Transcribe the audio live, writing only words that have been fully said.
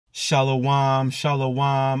Shalom,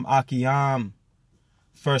 shalom, akiyam.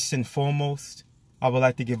 First and foremost, I would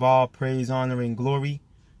like to give all praise, honor, and glory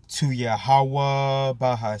to Yahweh,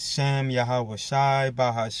 Bahashem, Yahweh Shai,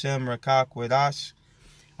 Bahashem, Rakak, Wadash.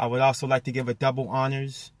 I would also like to give a double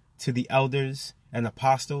honors to the elders and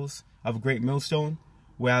apostles of Great Millstone,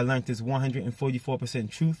 where I learned this 144%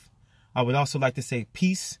 truth. I would also like to say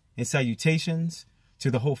peace and salutations to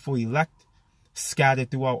the hopeful elect scattered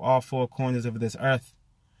throughout all four corners of this earth.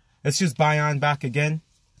 Let's just buy on back again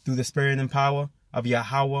through the spirit and power of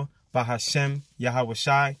Yahweh, Bahashem, Yahweh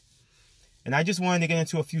Shai. And I just wanted to get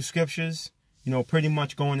into a few scriptures, pretty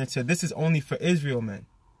much going into, this is only for Israel, man.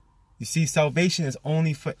 You see, salvation is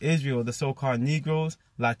only for Israel, the so-called Negroes,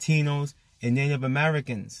 Latinos, and Native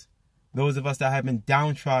Americans. Those of us that have been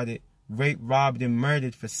downtrodden, raped, robbed, and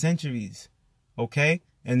murdered for centuries. Okay?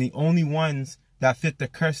 And the only ones that fit the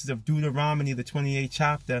curses of Deuteronomy, the 28th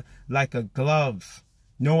chapter, like a glove.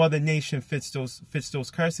 No other nation fits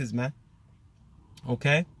those curses, man.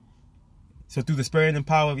 Okay? So through the spirit and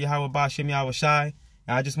power of Yahweh Bashem Yahweh Shai,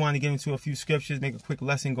 and I just wanted to get into a few scriptures, make a quick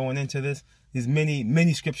lesson going into this. There's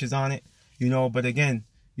many scriptures on it, but again,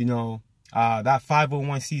 that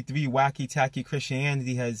 501c3 wacky tacky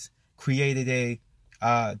Christianity has created a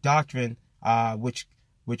doctrine which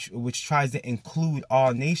tries to include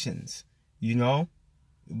all nations,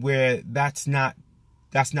 where that's not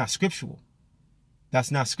scriptural. That's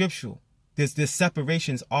not scriptural. There's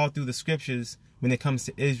separations all through the scriptures when it comes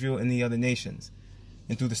to Israel and the other nations.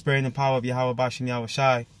 And through the spirit and power of Yahweh Bashem Yahweh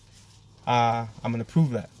Shai, I'm going to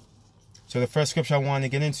prove that. So the first scripture I want to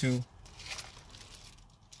get into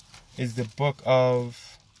is the book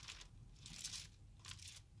of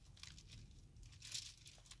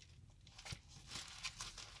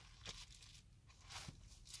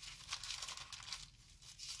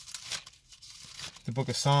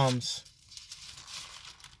Psalms,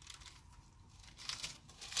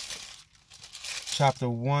 chapter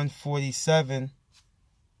 147,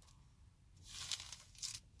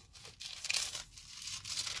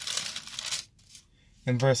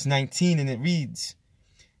 and verse 19, and it reads,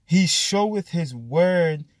 He showeth his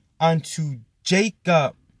word unto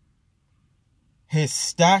Jacob, his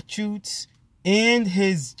statutes and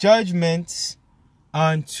his judgments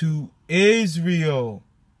unto Israel.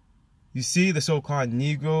 You see, the so-called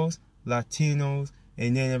Negroes, Latinos,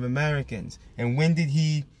 and Native Americans. And when did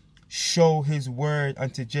he show his word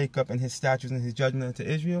unto Jacob and his statutes and his judgment unto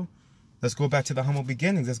Israel? Let's go back to the humble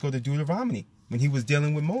beginnings. Let's go to Deuteronomy, when he was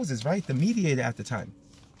dealing with Moses, right? The mediator at the time,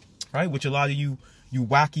 right? Which a lot of you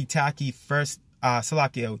wacky-tacky you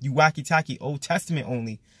wacky-tacky Old Testament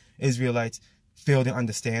only Israelites fail to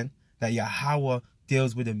understand that Yahweh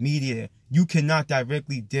deals with a mediator. You cannot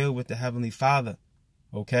directly deal with the Heavenly Father,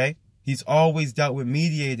 okay? He's always dealt with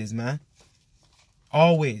mediators, man.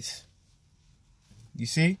 Always. You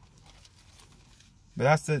see? But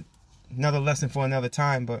that's another lesson for another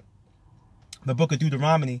time. But the book of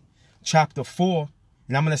Deuteronomy, chapter 4,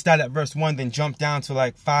 and I'm going to start at verse 1, then jump down to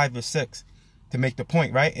like 5 or 6 to make the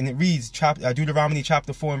point, right? And it reads, Deuteronomy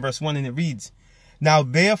chapter 4 and verse 1, and it reads, Now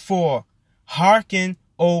therefore, hearken,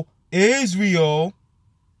 O Israel,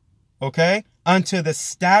 okay, unto the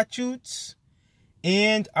statutes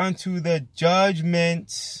and unto the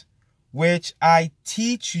judgments which I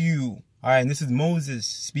teach you. All right, and this is Moses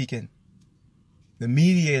speaking, the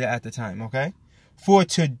mediator at the time, okay? For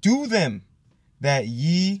to do them, that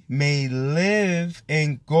ye may live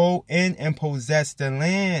and go in and possess the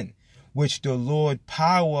land, which the Lord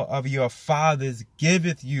power of your fathers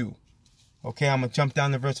giveth you. Okay, I'm going to jump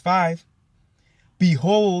down to verse 5.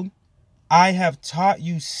 Behold, I have taught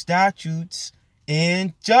you statutes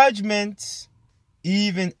and judgments,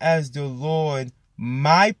 even as the Lord,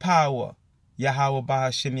 my power, Yahweh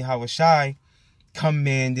Bahashem Yahweh Shai,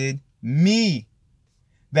 commanded me,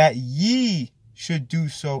 that ye should do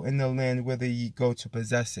so in the land whither ye go to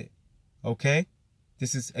possess it. Okay?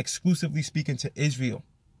 This is exclusively speaking to Israel,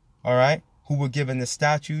 all right, who were given the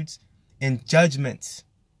statutes and judgments.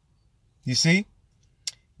 You see?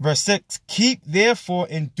 Verse 6, Keep therefore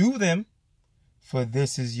and do them, for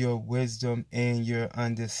this is your wisdom and your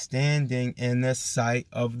understanding in the sight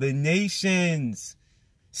of the nations.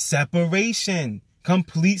 Separation.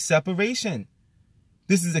 Complete separation.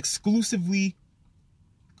 This is exclusively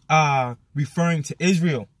referring to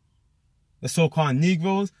Israel, the so-called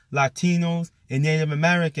Negroes, Latinos, and Native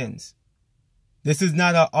Americans. This is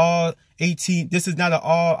not all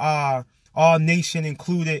nation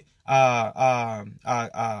included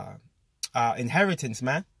inheritance,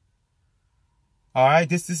 man. All right,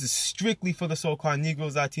 this is strictly for the so-called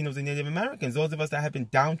Negroes, Latinos, and Native Americans. Those of us that have been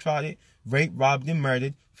downtrodden, raped, robbed, and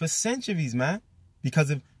murdered for centuries, man. because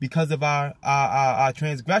of our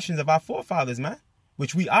transgressions of our forefathers, man.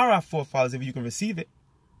 Which we are our forefathers if you can receive it.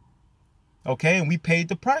 Okay, and we paid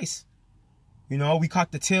the price. You know, we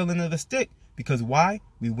caught the tail end of the stick. Because why?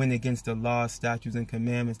 We went against the laws, statutes, and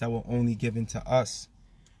commandments that were only given to us.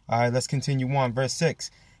 All right, let's continue on. Verse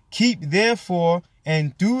 6. Keep therefore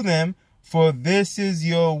and do them, for this is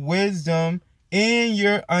your wisdom and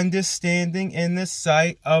your understanding in the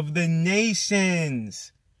sight of the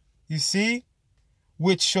nations. You see?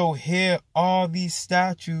 Which shall hear all these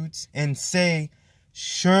statutes and say,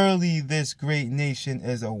 surely this great nation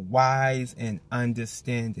is a wise and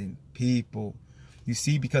understanding people. You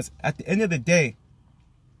see, because at the end of the day,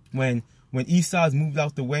 when Esau's moved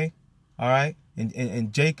out the way, all right,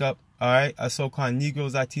 and Jacob, all right, a so-called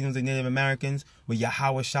Negroes, Latinos, and Native Americans, with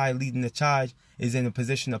Yahweh Shai leading the charge, is in a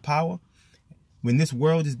position of power. When this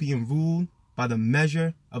world is being ruled by the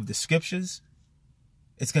measure of the scriptures,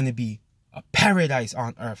 it's going to be a paradise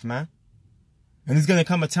on earth, man. And there's going to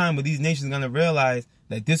come a time where these nations are going to realize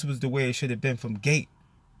that this was the way it should have been from gate.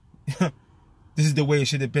 This is the way it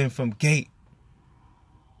should have been from gate.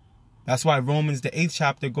 That's why Romans, the 8th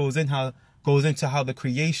chapter, goes into how the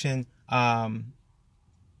creation, let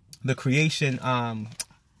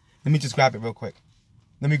me just grab it real quick.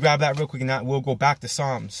 Let me grab that real quick, and we'll go back to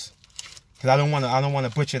Psalms, because I don't want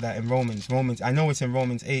to butcher that in Romans. I know it's in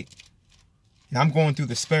Romans 8, and I'm going through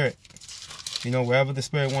the Spirit. You know, wherever the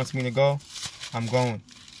Spirit wants me to go, I'm going.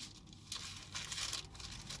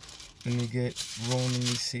 Let me get Romans. Let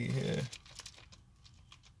me see here.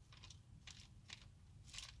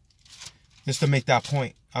 Just to make that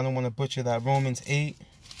point. I don't want to butcher that. Romans 8.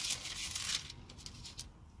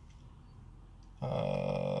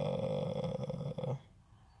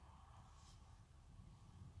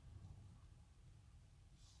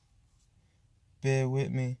 Bear with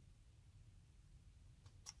me.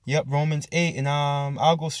 Yep, Romans 8. And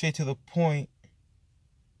I'll go straight to the point.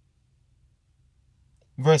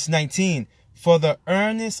 Verse 19. For the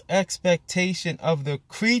earnest expectation of the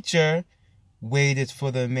creature waited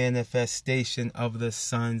for the manifestation of the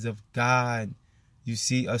sons of God. You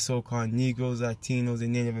see, us so-called Negroes, Latinos,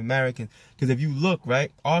 and Native Americans. Because if you look,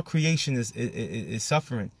 right, all creation is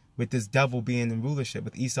suffering with this devil being in rulership,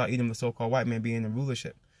 with Esau, Edom, the so-called white man, being in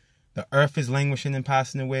rulership. The earth is languishing and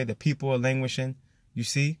passing away. The people are languishing. You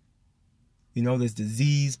see? You know, there's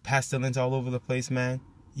disease, pestilence all over the place, man.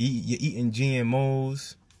 You're eating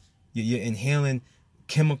GMOs. You're inhaling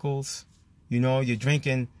chemicals. You know, you're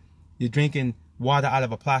drinking water out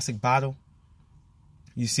of a plastic bottle.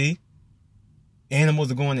 You see?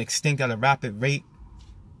 Animals are going extinct at a rapid rate.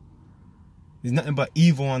 There's nothing but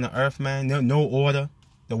evil on the earth, man. No order.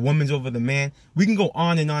 The woman's over the man. We can go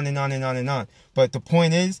on and on and on and on and on. But the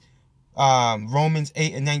point is, Romans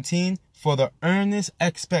 8 and 19, for the earnest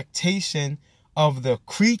expectation of the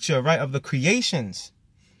creature, right, of the creations,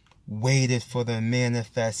 waited for the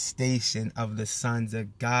manifestation of the sons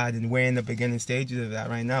of God. And we're in the beginning stages of that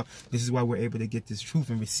right now. This is why we're able to get this truth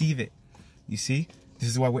and receive it. You see? This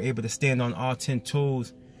is why we're able to stand on all 10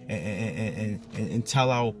 toes and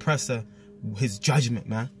tell our oppressor his judgment,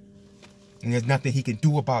 man. And there's nothing he can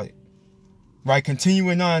do about it. Right?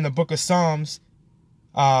 Continuing on in the book of Psalms,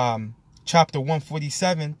 chapter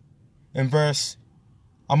 147, and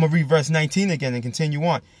I'm going to read verse 19 again and continue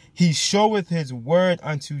on. He showeth his word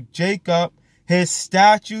unto Jacob, his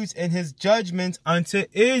statutes and his judgments unto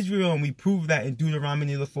Israel. And we prove that in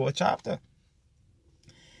Deuteronomy, the 4th chapter.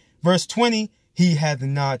 Verse 20, he hath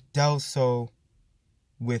not dealt so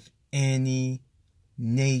with any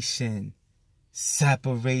nation.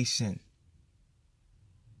 Separation.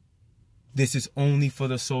 This is only for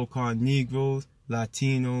the so-called Negroes,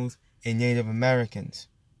 Latinos, and Native Americans.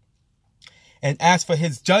 And as for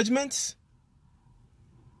his judgments,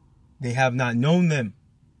 they have not known them.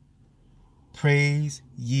 Praise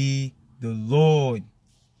ye the Lord.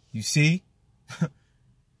 You see?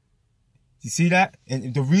 You see that?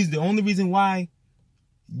 And the only reason why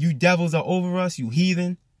you devils are over us, you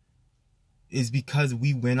heathen, is because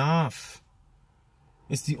we went off.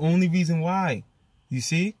 It's the only reason why. You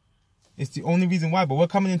see? It's the only reason why. But we're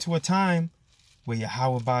coming into a time where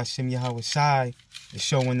Yahweh Ba'ashem, Yahweh Shai is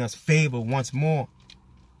showing us favor once more.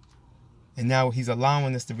 And now he's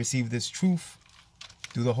allowing us to receive this truth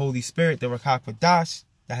through the Holy Spirit, the Rakak Vadash,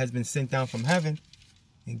 that has been sent down from heaven.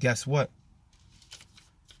 And guess what?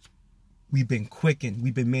 We've been quickened.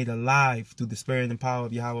 We've been made alive through the spirit and power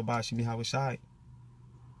of Yahweh Ba'ashem, Yahweh Shai.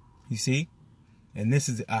 You see? And this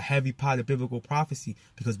is a heavy part of biblical prophecy,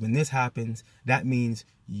 because when this happens, that means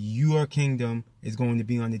your kingdom is going to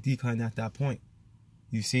be on the decline at that point.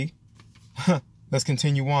 You see? Let's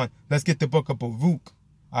continue on. Let's get the book of Baruch.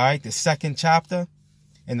 All right, the second chapter,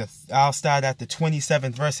 and I'll start at the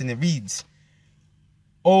 27th verse, and it reads,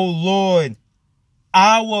 O Lord,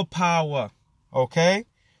 our power, okay,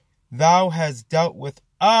 thou hast dealt with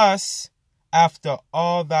us after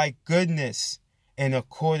all thy goodness and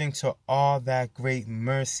according to all that great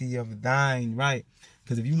mercy of thine, right?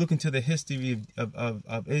 Because if you look into the history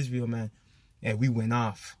of Israel, man, and we went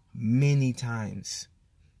off many times,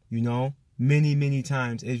 you know, many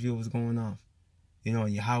times Israel was going off. You know,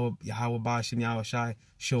 and Yahweh Ba'ashem Yahweh Shai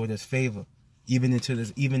showed us favor, even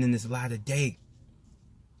in this latter day.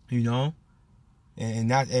 You know,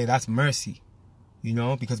 and that's mercy. You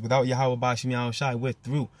know, because without Yahweh Ba'ashem Yahweh Shai, we're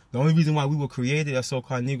through. The only reason why we were created as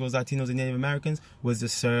so-called Negroes, Latinos, and Native Americans was to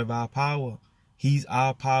serve our power. He's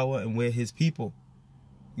our power, and we're His people.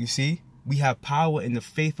 You see, we have power in the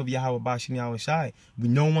faith of Yahweh Ba'ashem Yahweh Shai. If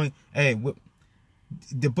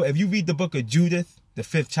you read the book of Judith, the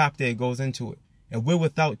 5th chapter, it goes into it. If we're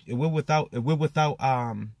without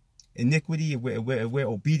iniquity, if we're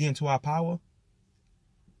obedient to our power,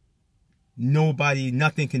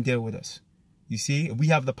 nothing can deal with us. You see, if we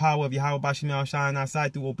have the power of Yahweh Ba'ashem Yahweh Shai on our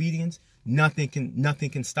side through obedience, nothing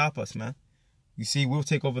can stop us, man. You see, we'll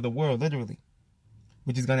take over the world, literally,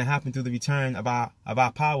 which is going to happen through the return of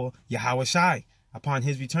our power, Yahweh Shai. Upon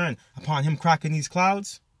His return, upon Him cracking these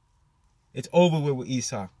clouds, it's over with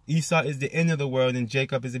Esau. Esau is the end of the world, and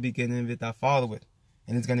Jacob is the beginning of it that followeth.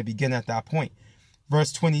 And it's going to begin at that point.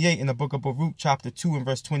 Verse 28 in the book of Baruch, chapter 2 and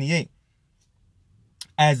verse 28.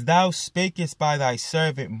 As thou spakest by thy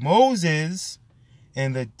servant Moses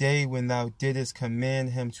in the day when thou didst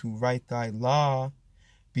command him to write thy law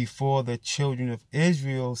before the children of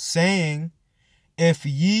Israel, saying, If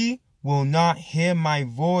ye will not hear my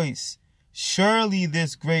voice, surely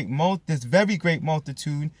this very great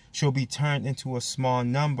multitude shall be turned into a small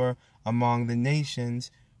number among the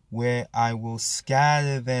nations, where I will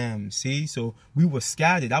scatter them. See, so we were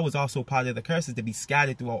scattered. That was also part of the curses, to be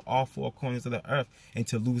scattered throughout all four corners of the earth and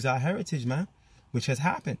to lose our heritage, man, which has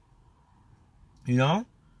happened. You know,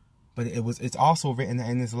 but it's also written that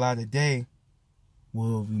in this latter day,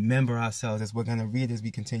 we'll remember ourselves, as we're going to read as we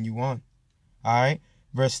continue on. All right,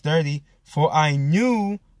 verse 30. For I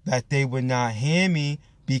knew that they would not hear me,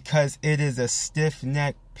 because it is a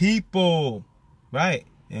stiff-necked people. Right.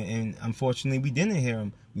 And unfortunately, we didn't hear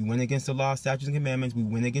them. We went against the law, statutes, and commandments. We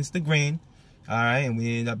went against the grain. All right. And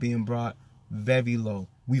we ended up being brought very low.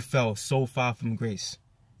 We fell so far from grace.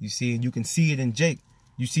 You see, and you can see it in Jake.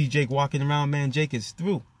 You see Jake walking around, man. Jake is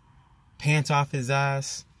through. Pants off his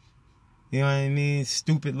ass. You know what I mean?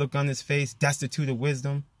 Stupid look on his face. Destitute of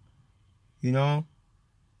wisdom. You know?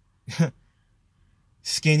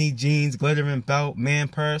 Skinny jeans, glittering belt, man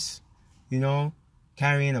purse. You know?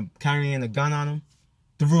 Carrying a gun on him.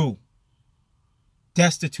 Through.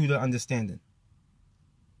 Destitute of understanding.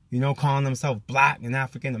 You know, calling himself black and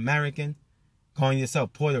African American. Calling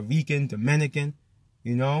yourself Puerto Rican, Dominican.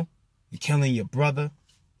 You know? You're killing your brother.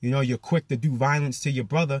 You know, you're quick to do violence to your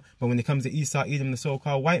brother, but when it comes to Esau, Edom, the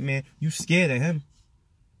so-called white man, you scared of him.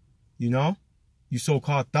 You know? You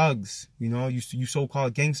so-called thugs. You know? You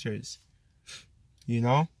so-called gangsters. You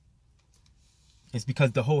know? It's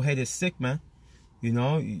because the whole head is sick, man. You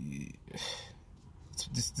know? It's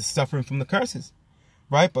just suffering from the curses.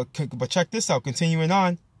 Right? But check this out. Continuing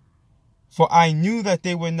on. For I knew that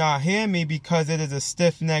they would not hear me, because it is a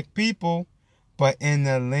stiff-necked people. But in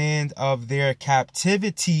the land of their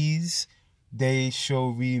captivities, they shall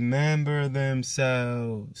remember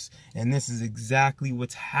themselves. And this is exactly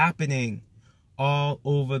what's happening all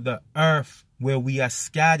over the earth where we are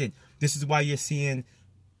scattered. This is why you're seeing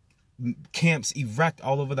camps erect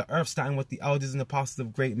all over the earth, starting with the elders and apostles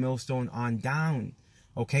of Great Millstone on down.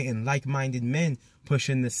 Okay, and like-minded men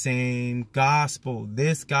pushing the same gospel.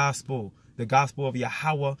 This gospel, the gospel of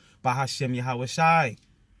Yahweh, Ba'ashem Yahweh Shai.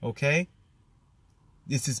 Okay?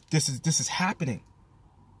 This is happening,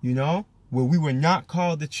 you know, where we were not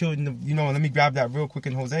called the children of, you know. Let me grab that real quick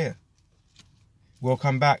in Hosea. We'll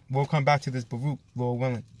come back to this Baruch, Lord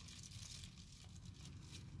willing.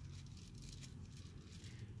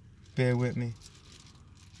 Bear with me.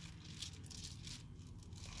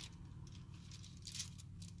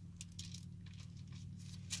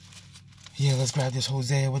 Yeah, let's grab this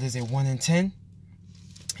Hosea. What is it, 1 and 10?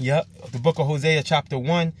 Yep, the book of Hosea, chapter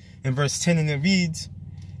 1 and verse 10, and it reads,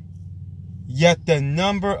 Yet the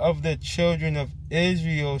number of the children of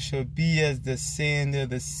Israel shall be as the sand of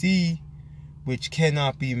the sea, which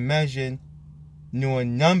cannot be measured nor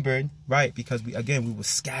numbered. Right, because we were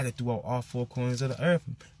scattered throughout all four corners of the earth,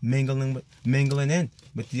 mingling in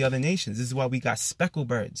with the other nations. This is why we got speckled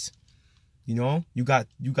birds. You know, you got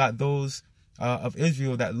those of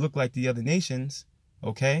Israel that look like the other nations,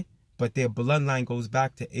 Okay? But their bloodline goes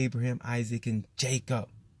back to Abraham, Isaac, and Jacob.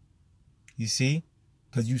 You see?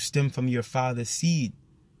 Because you stem from your father's seed.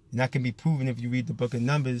 And that can be proven if you read the book of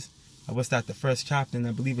Numbers. What's that? The first chapter, and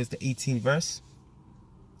I believe it's the 18th verse.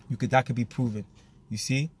 That could be proven. You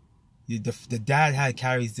see? The dad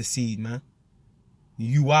carries the seed, man.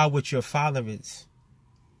 You are what your father is.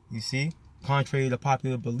 You see? Contrary to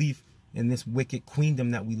popular belief in this wicked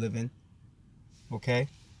queendom that we live in. Okay?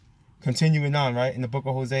 Continuing on, right? In the book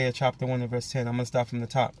of Hosea, chapter 1 and verse 10. I'm going to start from the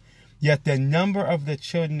top. Yet the number of the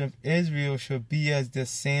children of Israel shall be as the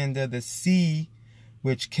sand of the sea,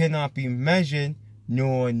 which cannot be measured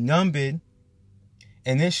nor numbered.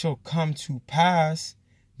 And it shall come to pass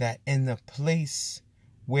that in the place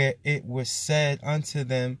where it was said unto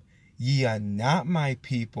them, ye are not my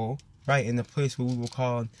people, right? In the place where we were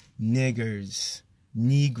called niggers,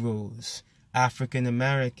 Negroes, African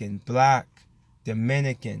American, Black,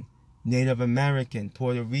 Dominican, Native American,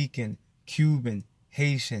 Puerto Rican, Cuban,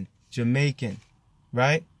 Haitian, Jamaican,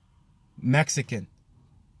 right? Mexican.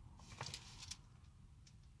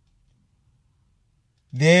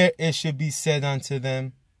 There it should be said unto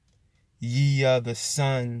them, ye are the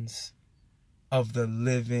sons of the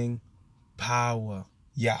living power.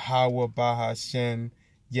 Yahweh Bahashem,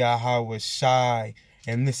 Yahweh Shai.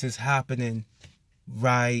 And this is happening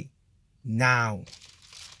right now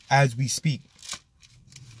as we speak.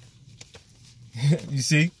 You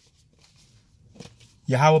see?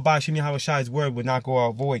 Yahweh Bahashem, Yahweh Shai's word would not go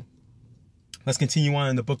out void. Let's continue on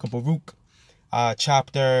in the book of Baruch,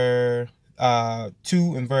 chapter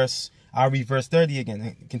 2 and I'll read verse 30 again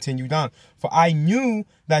and continue down. For I knew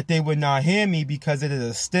that they would not hear me because it is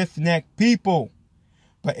a stiff-necked people.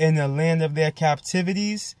 But in the land of their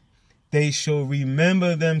captivities, they shall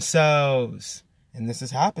remember themselves. And this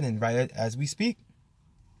is happening right as we speak.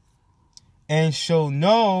 And shall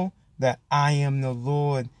know that I am the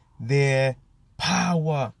Lord, their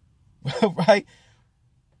power. Right?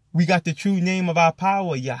 We got the true name of our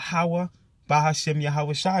power, Yahweh, Bahashem,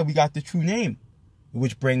 Yahweh Shai. We got the true name,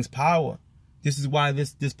 which brings power. This is why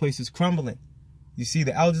this place is crumbling. You see,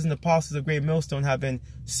 the elders and apostles of Great Millstone have been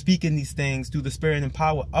speaking these things through the spirit and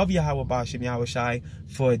power of Yahweh Bahashem, Yahweh Shai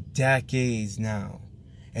for decades now.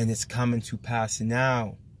 And it's coming to pass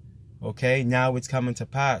now. Okay? Now it's coming to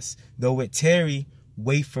pass. Though it tarry,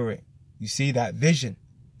 wait for it. You see that vision.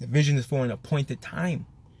 The vision is for an appointed time.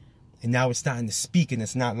 And now it's starting to speak and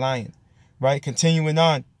it's not lying. Right? Continuing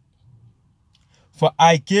on. For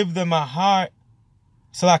I give them a heart.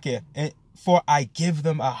 Salakia. For I give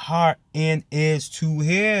them a heart and ears to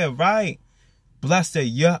hear. Right? Blessed are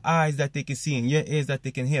your eyes that they can see and your ears that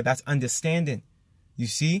they can hear. That's understanding. You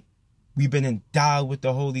see? We've been endowed with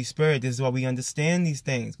the Holy Spirit. This is why we understand these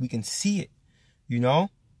things. We can see it. You know?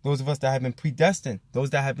 Those of us that have been predestined. Those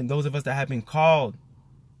of us that have been called.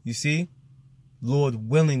 You see? Lord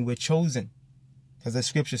willing, we're chosen. Because the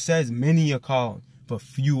scripture says, many are called, but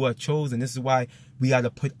few are chosen. This is why we got to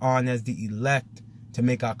put on as the elect to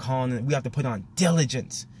make our calling. We have to put on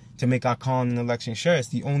diligence to make our calling and election sure. It's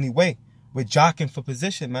the only way. We're jockeying for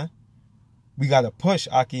position, man. We got to push,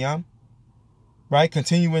 Akiyam. Right?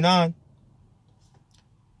 Continuing on.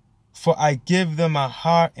 For I give them a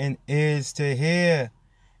heart and ears to hear,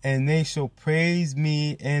 and they shall praise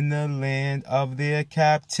me in the land of their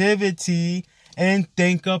captivity and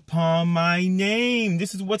think upon my name.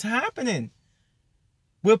 This is what's happening.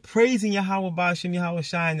 We're praising Yahweh Bahashem, Yahweh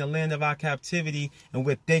Shai in the land of our captivity, and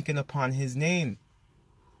we're thinking upon his name.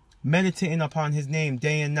 Meditating upon his name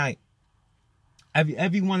day and night.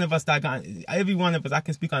 Every one of us I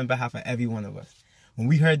can speak on behalf of every one of us. When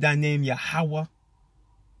we heard that name Yahweh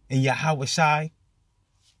and Yahweh Shai,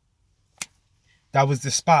 that was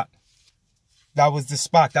the spot. That was the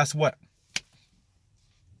spot. That's what.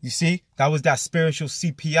 You see? That was that spiritual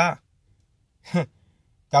CPI.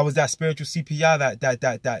 That was that spiritual CPI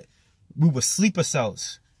that we were sleeper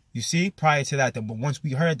cells. You see? Prior to that. But once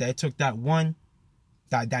we heard that, it took that one,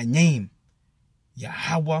 that name,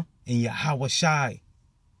 Yahweh and Yahweh Shai.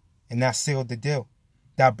 And that sealed the deal.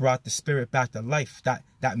 That brought the spirit back to life.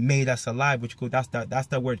 That made us alive. That's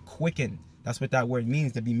the word quicken. That's what that word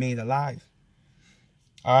means, to be made alive.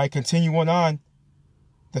 All right, continuing on.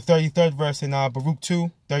 The 33rd verse in Baruch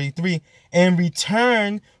 2:33. And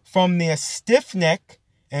return from their stiff neck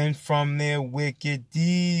and from their wicked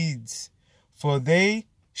deeds. For they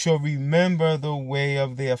shall remember the way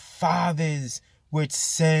of their fathers, which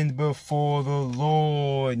sinned before the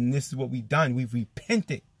Lord. And this is what we've done. We've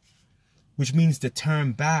repented, which means to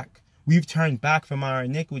turn back. We've turned back from our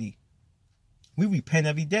iniquity. We repent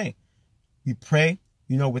every day. We pray,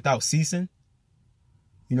 without ceasing.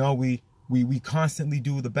 We constantly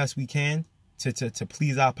do the best we can to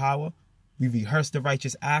please our power. We rehearse the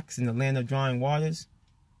righteous acts in the land of drawing waters.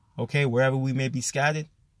 Okay, wherever we may be scattered.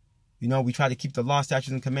 You know, we try to keep the law,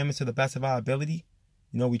 statutes, and commandments to the best of our ability.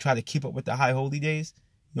 You know, we try to keep up with the high holy days.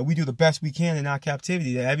 You know, we do the best we can in our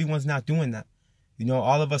captivity. Everyone's not doing that. You know,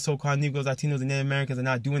 all of us so-called Negroes, Latinos, and Native Americans are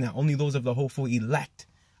not doing that. Only those of the hopeful elect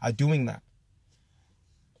are doing that.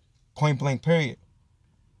 Point blank, period.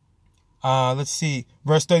 Let's see.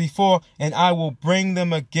 Verse 34, and I will bring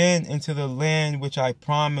them again into the land which I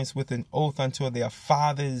promised with an oath unto their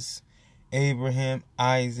fathers, Abraham,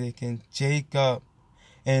 Isaac, and Jacob,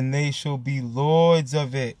 and they shall be lords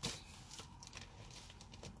of it.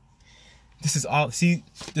 This is all, see,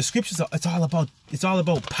 the scriptures are, it's all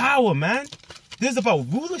about power, man. This is about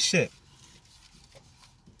rulership.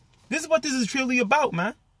 This is what this is truly about,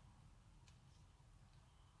 man.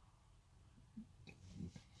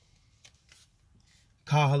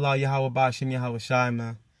 Kahala Yahweh Bashim Yahweh Shai,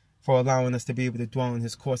 man, for allowing us to be able to dwell in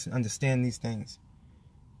his courts and understand these things.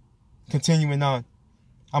 Continuing on.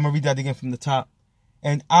 I'm going to read that again from the top.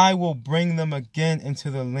 And I will bring them again into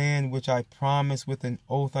the land which I promised with an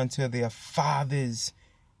oath unto their fathers,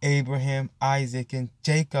 Abraham, Isaac, and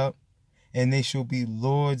Jacob, and they shall be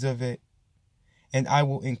lords of it. And I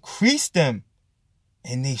will increase them,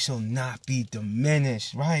 and they shall not be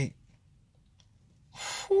diminished. Right?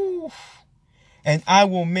 Whew. And I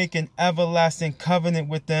will make an everlasting covenant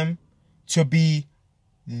with them to be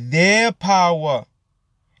their power,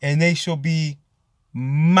 and they shall be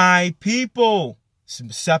my people.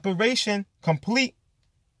 Separation complete.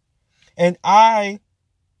 And I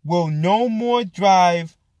will no more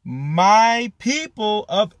drive my people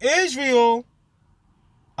of Israel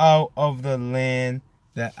out of the land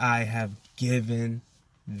that I have given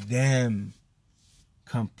them.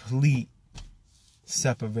 Complete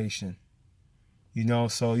separation. You know,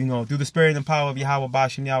 so, you know, through the spirit and power of Yahweh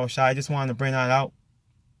Bashim Yahweh Shai, I just wanted to bring that out.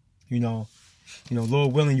 You know,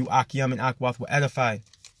 Lord willing, you Akiyam and Akwath will edify.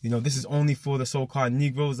 You know, this is only for the so-called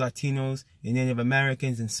Negroes, Latinos, and Native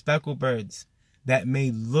Americans and speckled birds that may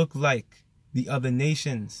look like the other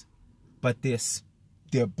nations, but their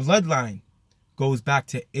bloodline goes back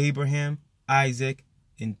to Abraham, Isaac,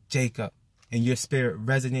 and Jacob. And your spirit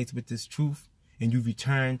resonates with this truth, and you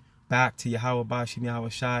return back to Yahweh Bashim Yahweh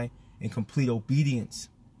Shai in complete obedience.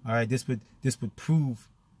 All right, this would prove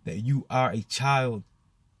that you are a child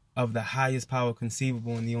of the highest power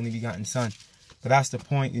conceivable in the only begotten Son. But that's the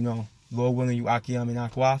point, you know. Lord willing, you Akiyam and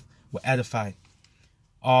Akwath will edify.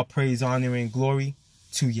 All praise, honor, and glory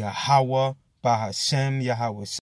to Yahweh, Bahashem, Yahweh.